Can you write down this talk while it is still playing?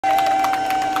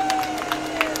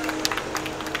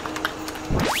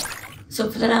So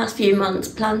for the last few months,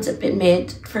 plans have been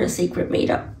made for a secret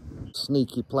meetup.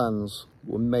 Sneaky plans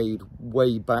were made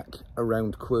way back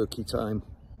around quirky time.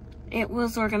 It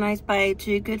was organised by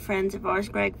two good friends of ours,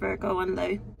 Greg Virgoe and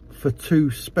Lou. For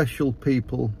two special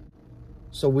people.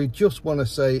 So we just want to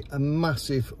say a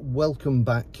massive welcome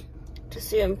back To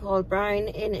Sue and Paul Brown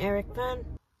in EricVan.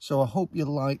 So I hope you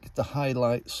like the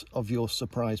highlights of your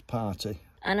surprise party.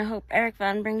 And I hope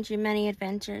EricVan brings you many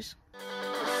adventures.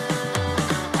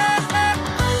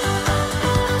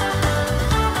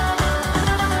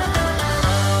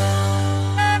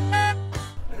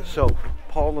 So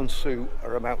Paul and Sue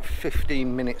are about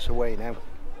 15 minutes away now.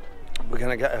 We're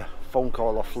going to get a phone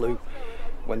call off Lou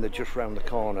when they're just round the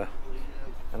corner.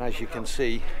 And as you can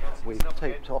see, we've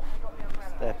taped off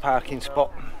their parking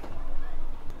spot.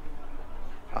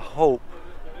 I hope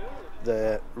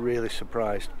they're really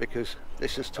surprised, because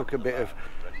this has took a bit of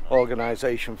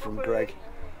organisation from Greg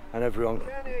and everyone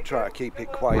try to keep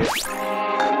it quiet.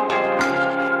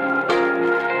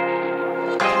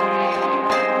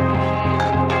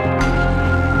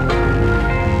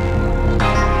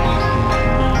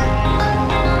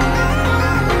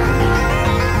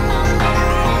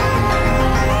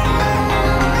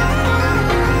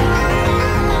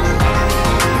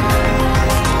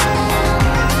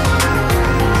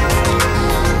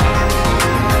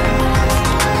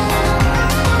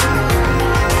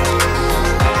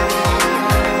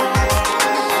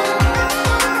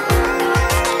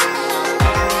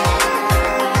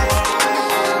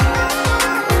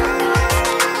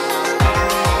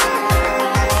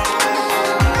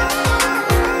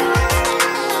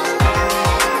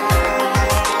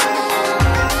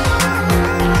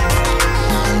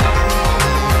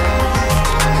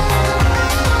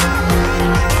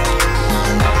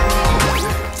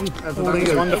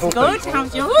 Wonderful. Good.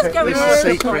 How's yours going? This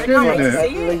is Great.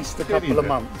 at least a couple of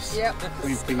months. Yep.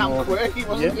 We've been Quirky,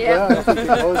 wasn't it? yeah, I think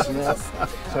it was. Yeah.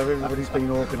 So everybody's been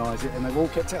organising it, and they've all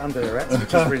kept it under their hats,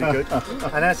 which is really good.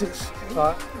 And as it's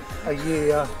like a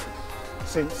year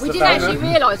since we the didn't van, actually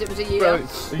realise it was a year.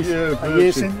 a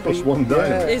year since plus 1 day.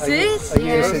 yeah, Is it? a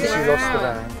year since Yeah. you lost the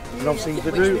van. And obviously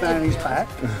the new van is back,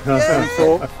 so we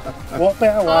thought, what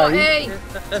better way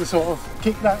to sort of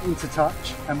kick that into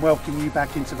touch and welcome you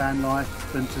back into van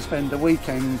life than to spend the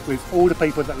weekend with all the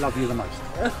people that love you the most.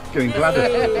 Getting gladder.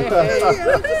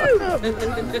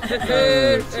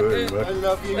 I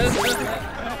love you.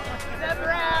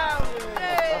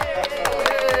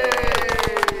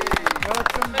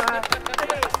 Welcome back.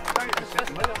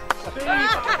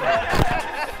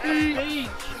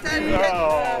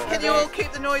 Can you all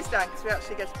keep the noise down because we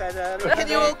actually gets better? Can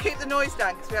you all keep the noise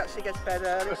down because we actually gets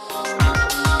better?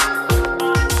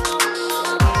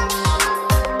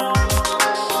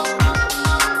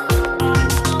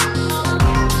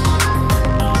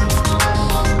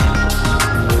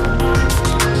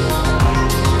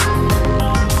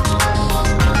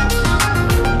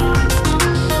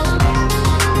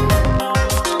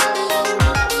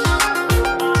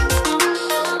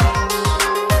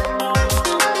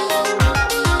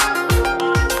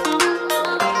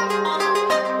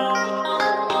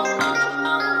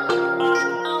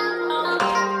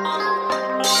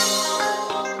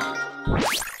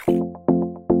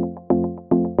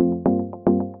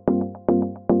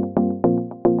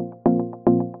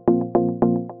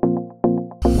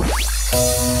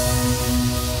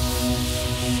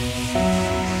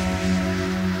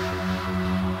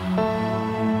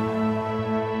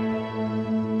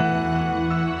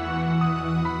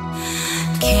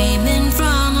 Came in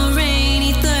from a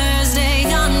rainy Thursday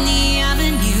on the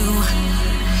avenue.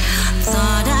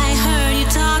 Thought I heard you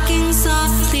talking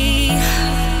softly.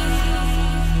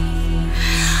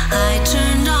 I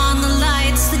turned on the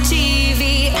lights, the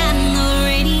TV and the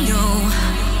radio.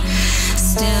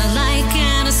 Still I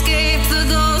can't escape the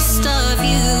ghost of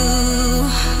you.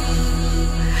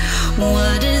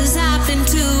 What has happened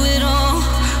to it all?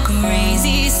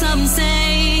 Crazy, some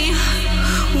say.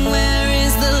 Where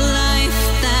is the life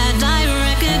that I ran?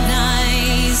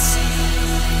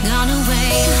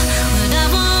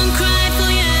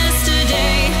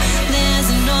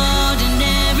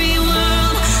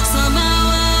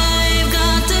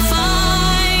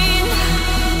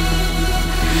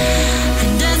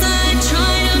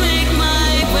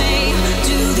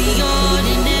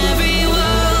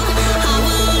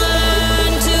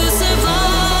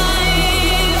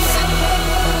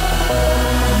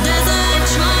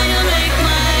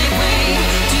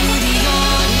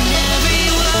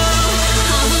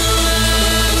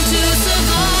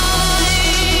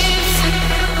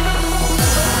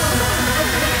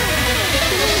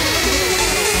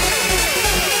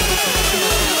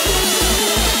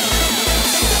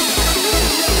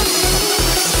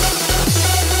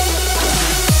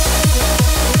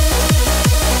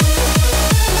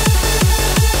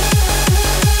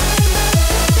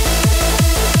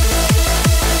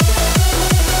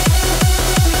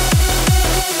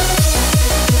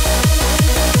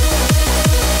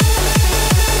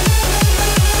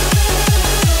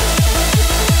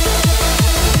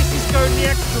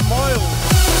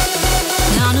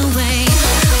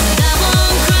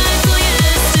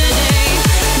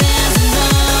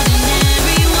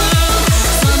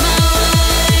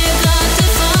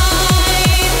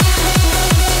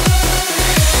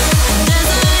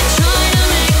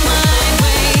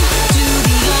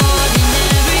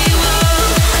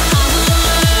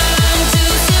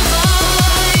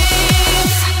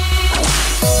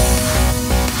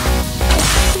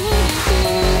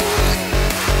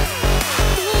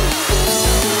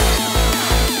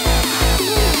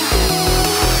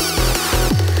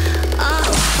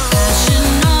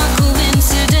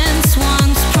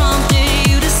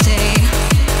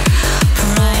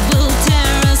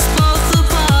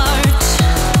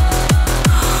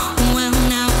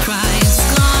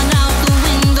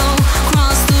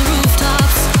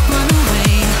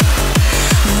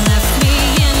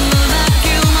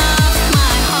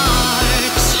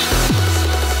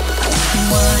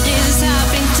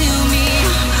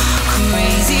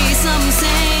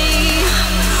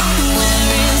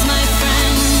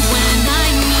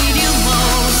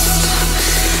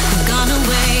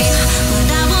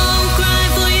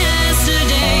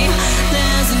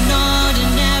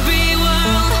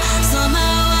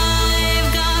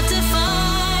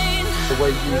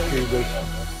 way YouTubers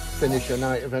finish a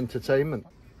night of entertainment.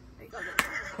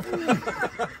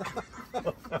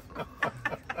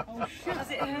 Oh shit. Does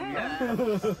it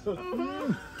hurt?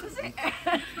 Does it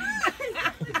hurt?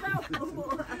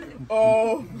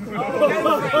 Oh!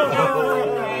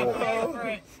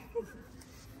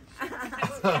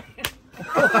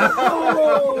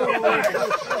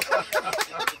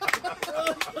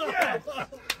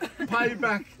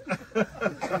 Payback!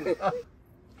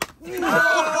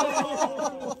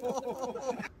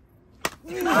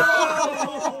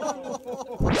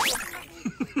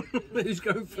 Who's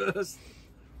going first?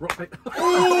 Rocket.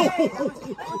 Oh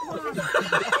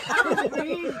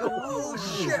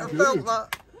shit, I felt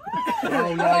that.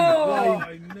 Oh, no,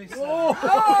 I missed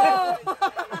that.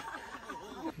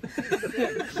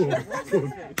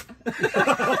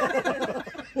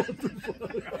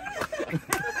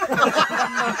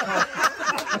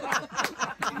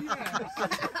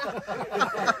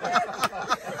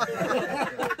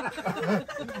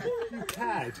 You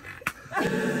cad.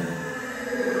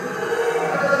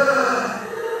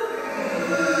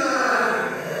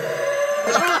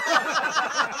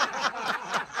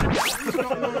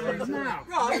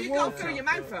 Right, you can't fill your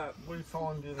mouth up. We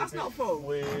find it That's a not bit full.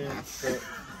 weird that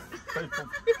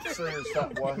people see us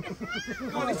that way.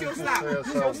 Come on, it's your slap. See It's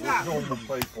your ourselves slap. as normal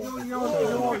people.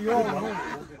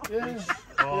 Yeah.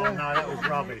 Oh no, that was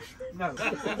rubbish. Yeah,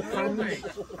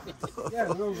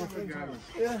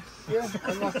 yeah,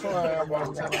 and that's why I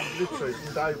went out literally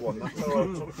from day one. That's how I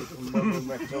took it from when we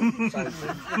met up.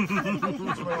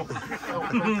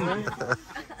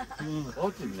 I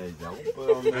didn't need help, but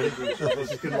I needed to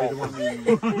just get on one.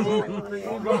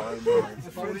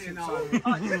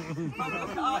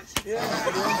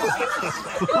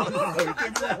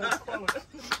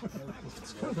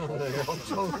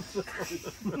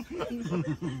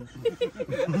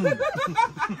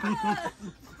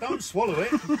 Don't swallow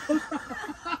it.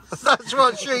 That's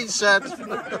what she said.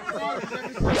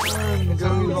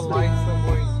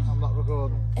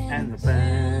 And the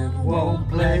band won't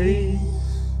play.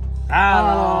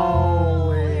 I'll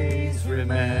always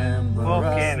remember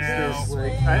us this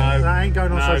way. That ain't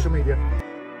going on social media.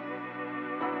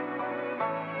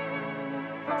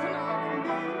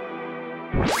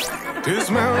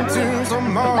 There's mountains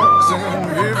on Mars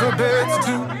and riverbeds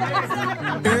too.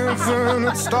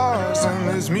 Infinite stars and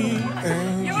there's me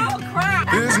and you.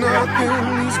 There's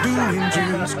nothing he's doing,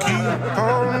 just keep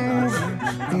on moving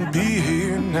and be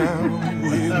here now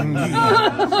with me.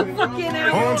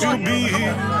 Won't you be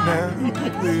here now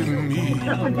with me?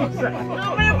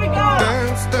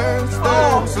 Dance, dance,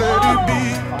 dance, let it be,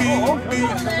 be.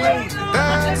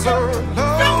 Dance all over me.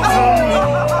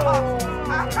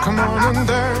 Come on and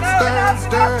dance, dance,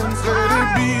 dance.